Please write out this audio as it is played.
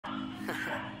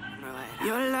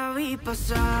Yo la vi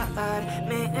pasar,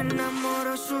 me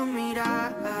enamoró su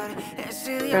mirar.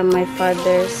 From my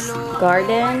father's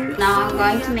garden. Now I'm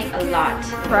going to make a lot.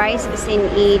 Price is in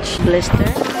each blister.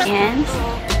 Hands.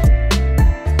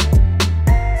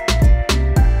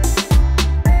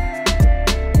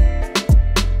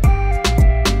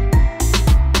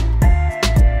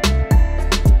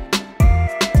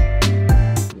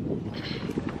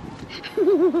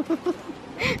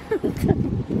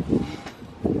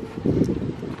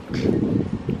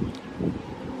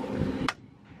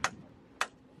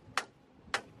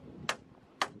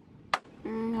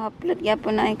 Haplut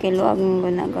yapon na ay kay luag ng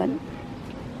gunagod.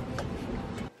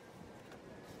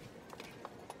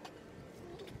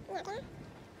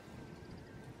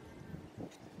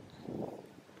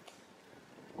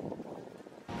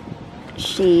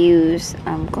 She used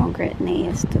concrete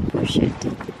nails to push it.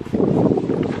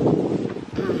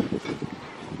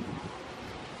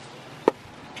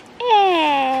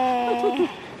 Hey!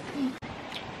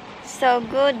 So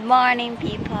good morning,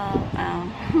 people.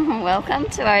 Welcome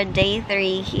to our day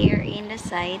 3 here in the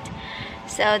site.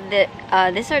 So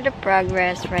these are the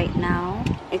progress right now.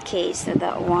 Okay, so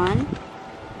that one,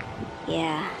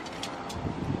 yeah.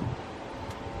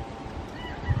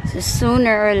 So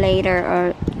sooner or later,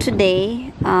 or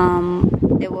today,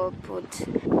 they will put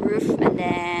roof and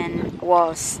then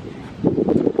walls.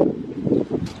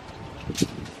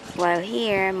 While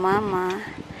here, Mama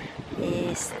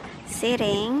is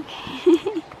sitting.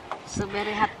 So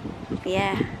very hot.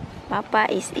 Yeah, Papa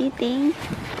is eating,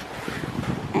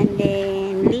 and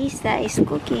then Lisa is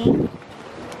cooking,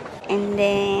 and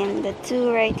then the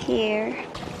two right here,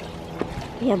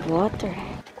 we have water.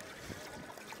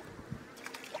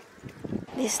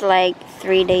 This is like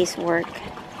 3 days work.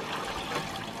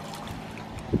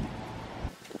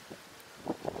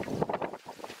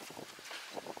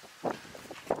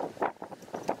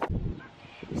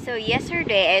 So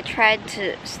yesterday I tried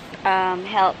to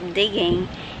help digging,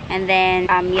 and then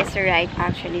yesterday I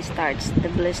actually starts the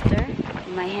blister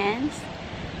in my hands,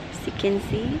 as you can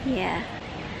see. Yeah,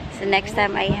 so next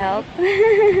time I help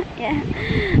yeah,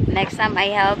 next time I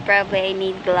help, probably I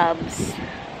need gloves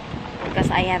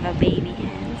because I have a baby hands.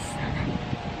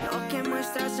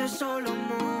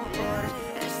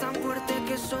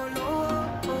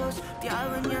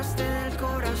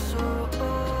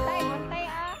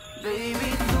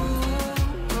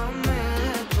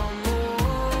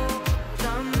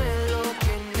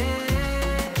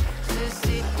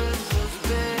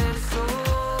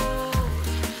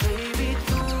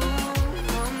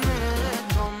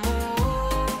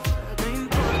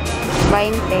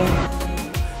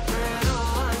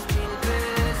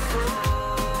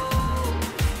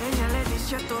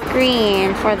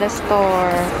 Green for the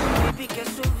store.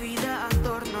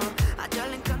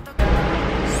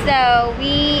 So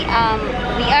we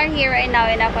are here right now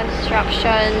in a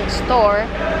construction store,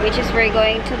 which is we're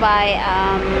going to buy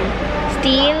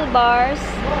steel bars,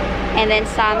 and then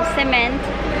some cement,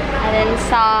 and then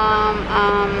some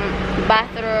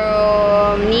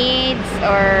bathroom needs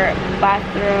or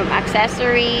bathroom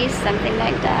accessories, something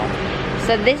like that.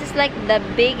 So this is like the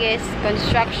biggest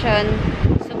construction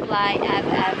supply I've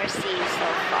ever seen so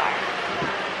far.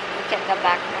 Look at the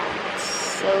background, it's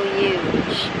so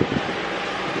huge.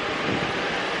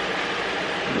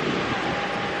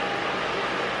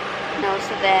 And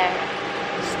also there,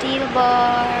 steel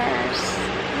bars,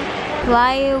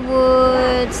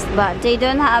 plywoods, but they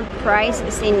don't have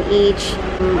prices in each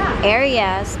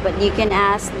areas, but you can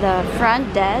ask the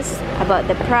front desk about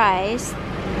the price,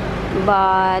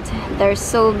 but they're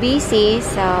so busy,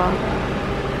 so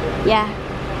yeah,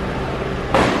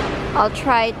 I'll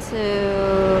try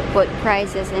to put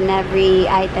prices in every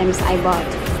items I bought.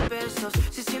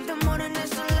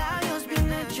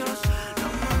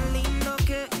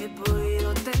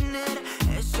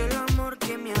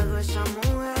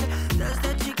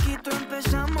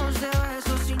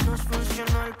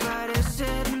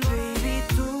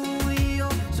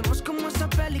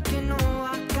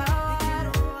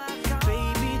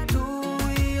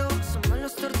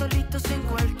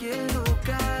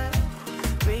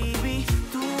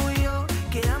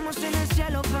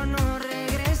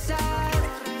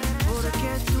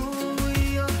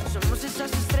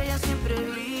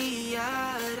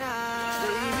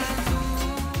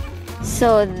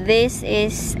 So this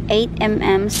is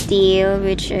 8mm steel,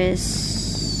 which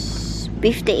is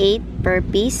 58 per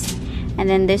piece, and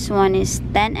then this one is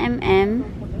 10mm,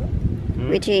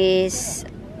 which is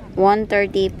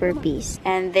 130 per piece,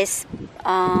 and this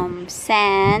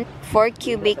sand 4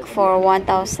 cubic for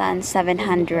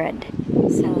 1,700.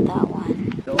 So that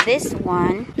one. this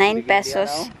one, 9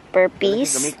 pesos per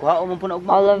piece.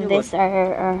 All of this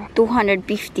are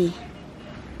 250.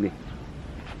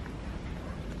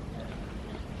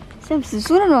 Sam,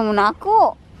 susunod mo muna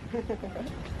ako.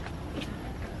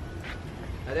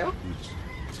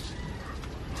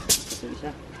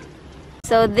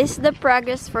 So this is the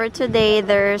progress for today.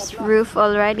 There's roof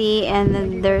already, and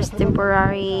then there's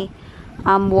temporary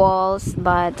walls,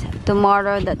 but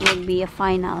tomorrow that will be a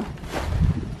final.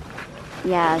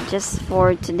 Yeah, just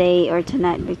for today or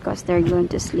tonight, because they're going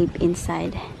to sleep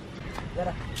inside.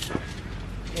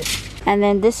 And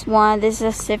then this one, this is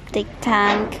a septic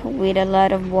tank with a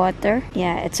lot of water.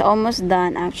 Yeah, it's almost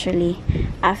done actually.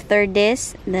 After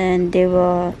this, then they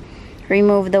will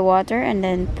remove the water and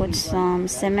then put some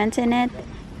cement in it.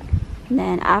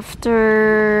 Then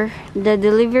after the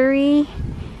delivery,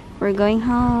 we're going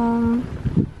home.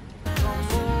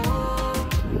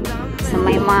 So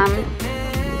my mom,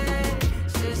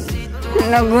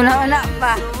 naguna-una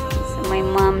pa. So my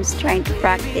mom's trying to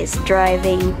practice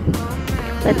driving.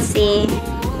 Let's see.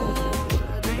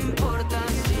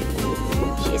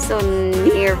 She's so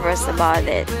nervous about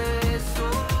it.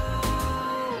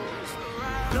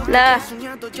 La.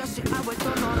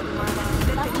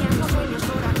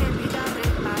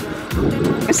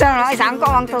 Gusto mo isang ko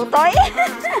ang tutoy?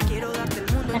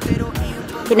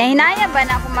 Hinahinaya ba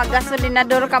na ako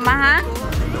mag-gasolinador ka, maha?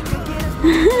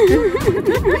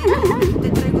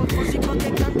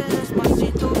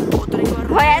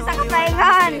 Hoy, asa ka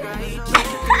pahingan?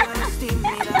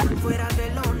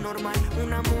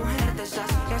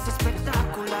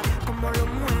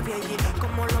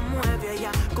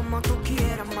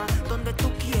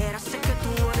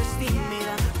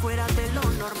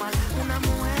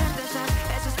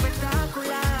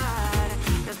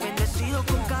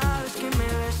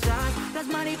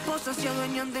 Se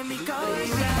adueñan de mi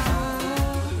cabeza.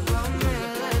 Dame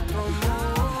de tu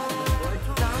amor,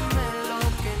 dame lo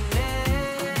que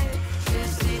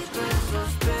necesito,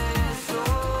 esos besos,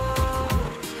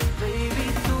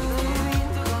 baby, tú dame.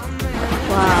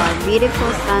 Wow,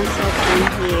 beautiful sunset in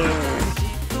here.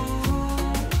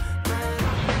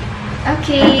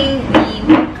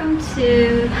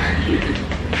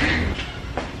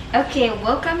 Okay,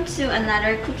 welcome to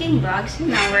another cooking vlog. So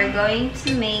now we're going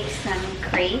to make some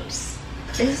crepes.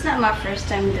 This is not my first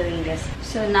time doing this.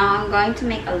 So now I'm going to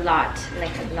make a lot,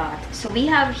 like a lot. So we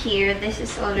have here, this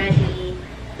is already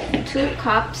 2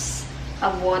 cups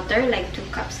of water, like 2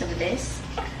 cups of this.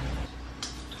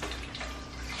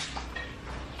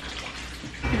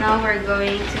 Now we're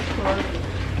going to put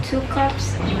 2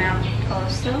 cups of milk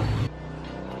also.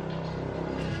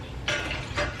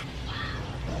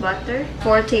 Butter,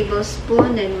 4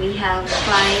 tablespoons, and we have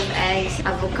 5 eggs,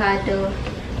 avocado,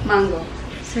 mango.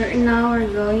 So now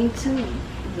we're going to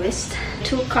whisk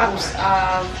 2 cups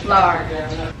of flour.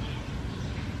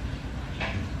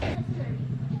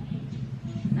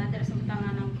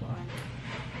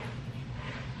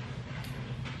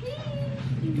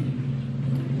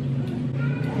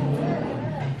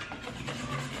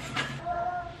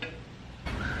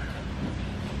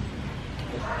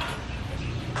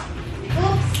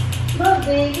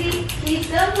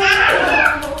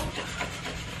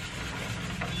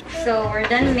 So we're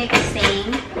done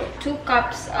mixing 2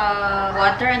 cups of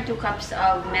water and 2 cups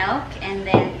of milk, and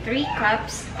then 3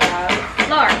 cups of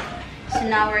flour. So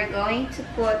now we're going to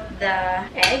put the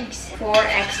eggs, 4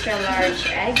 extra large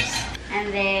eggs,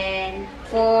 and then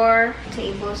 4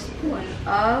 tablespoons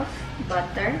of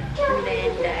butter, and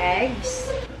then the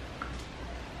eggs,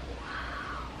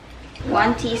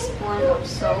 1 teaspoon of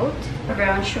salt,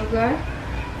 brown sugar,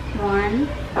 1,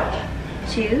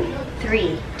 2,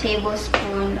 3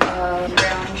 tablespoons of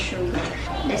brown sugar.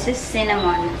 This is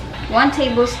cinnamon. 1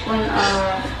 tablespoon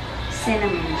of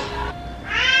cinnamon.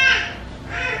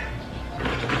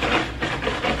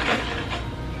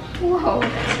 Whoa,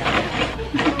 that's a lot.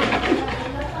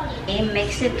 Okay,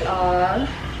 mix it all.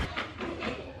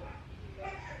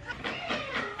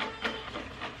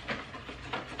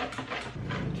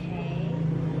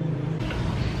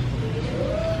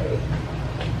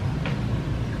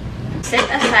 Set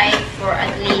aside for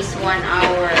at least 1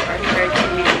 hour or 30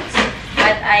 minutes,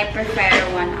 but I prefer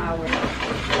 1 hour.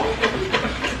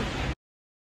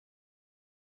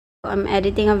 I'm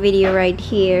editing a video right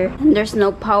here, and there's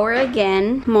no power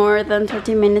again, more than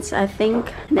 30 minutes I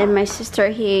think. Then my sister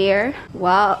here,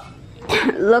 wow,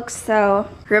 looks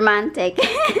so romantic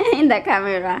in the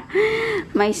camera.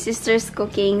 My sister's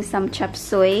cooking some chop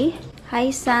suey.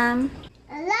 Hi Sam.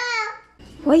 Hello.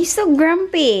 Why are you so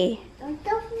grumpy?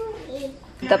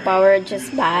 The power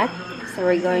just back, so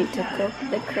we're going to cook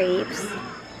the crepes.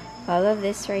 all of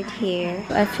this right here.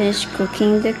 I finished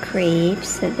cooking the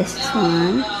crepes. So this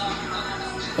one,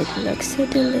 it looks so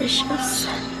delicious.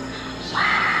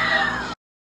 Wow.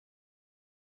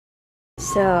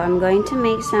 So I'm going to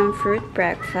make some fruit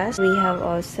breakfast. We have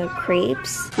also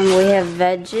crepes, and we have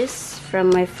veggies from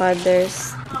my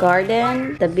father's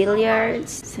garden, the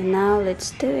billiards. So now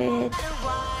let's do it.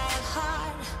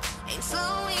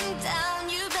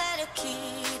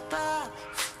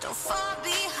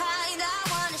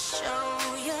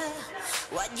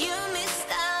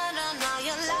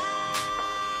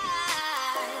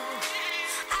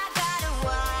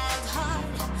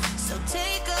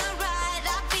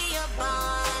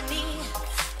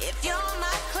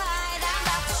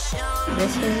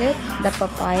 This is it, the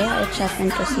papaya. I chopped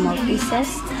into small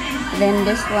pieces. Then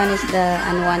this one is the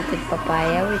unwanted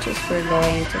papaya, which is we're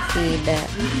going to feed the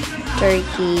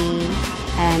turkey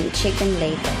and chicken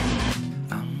later.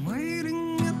 I'm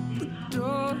waiting at the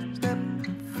doorstep,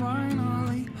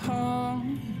 finally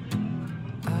home.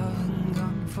 I've been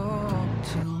gone for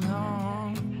too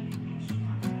long.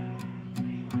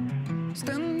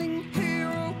 Standing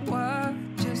here a while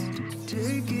just to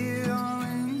take it all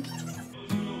in.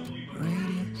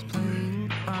 Radio's playing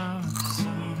our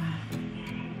song.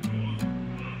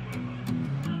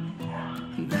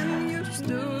 Then you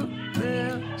stood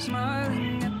there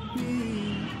smiling at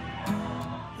me,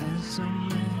 as so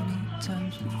many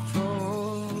times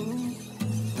before.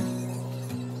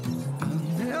 I'll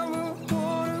never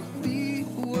wanna be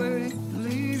away,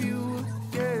 leave you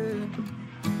again.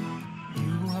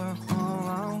 You are all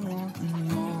I want and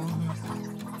more.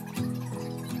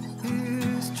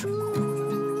 It's true.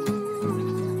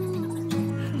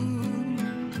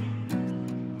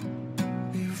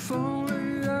 If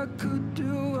only I could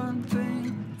do one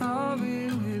thing, I'll be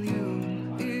with you.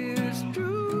 It's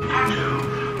true.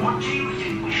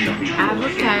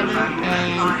 Avocado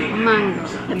and mango.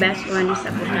 The best one is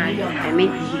avocado. I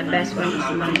mean, the best one is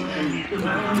mango.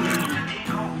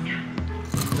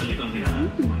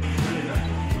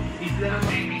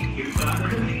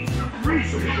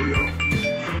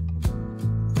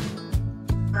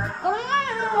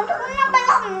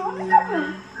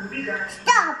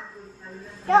 Stop!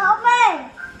 Stop it!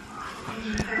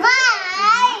 Why?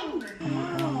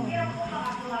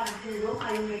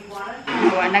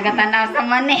 Nagatanaw sa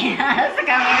mani. Sa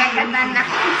kami nagatanaw.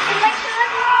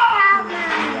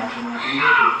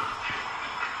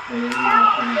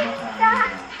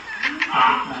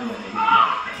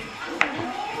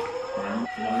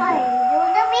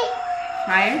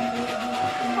 Fire?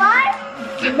 What?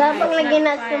 Dapat lagyan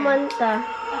na sumanta.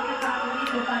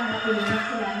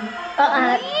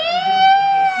 Oo.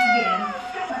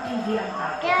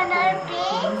 Can I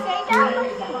please say that?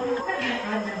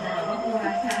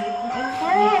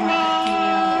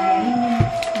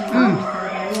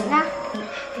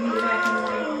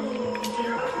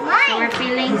 So we're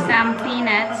peeling some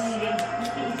peanuts.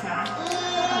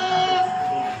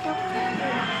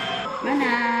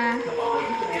 Mana?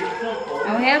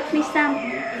 Oh, help me some.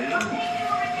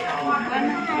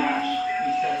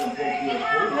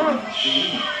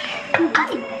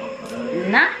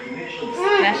 Na?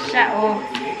 Kasha, oh.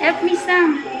 Help me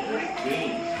some.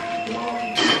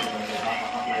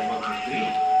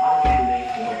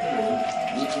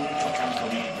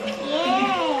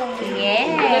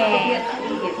 Yeah.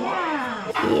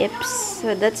 Yep,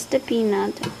 so that's the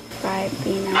peanut. Fried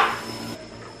peanut.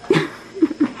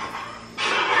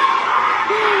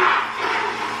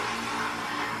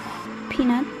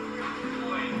 Peanut.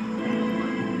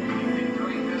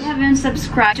 If you haven't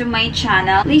subscribed to my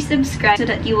channel, please subscribe so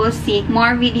that you will see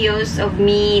more videos of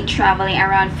me traveling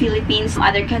around Philippines,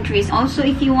 other countries. Also,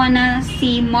 if you wanna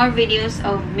see more videos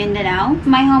of Mindanao,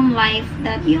 my home life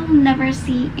that you'll never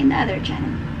see in the other channel.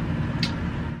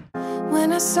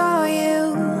 When I saw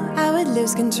you, I would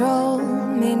lose control.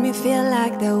 Made me feel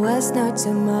like there was no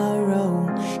tomorrow.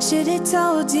 Should've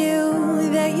told you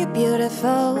that you're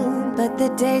beautiful, but the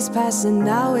days pass and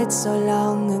now it's so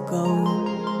long ago.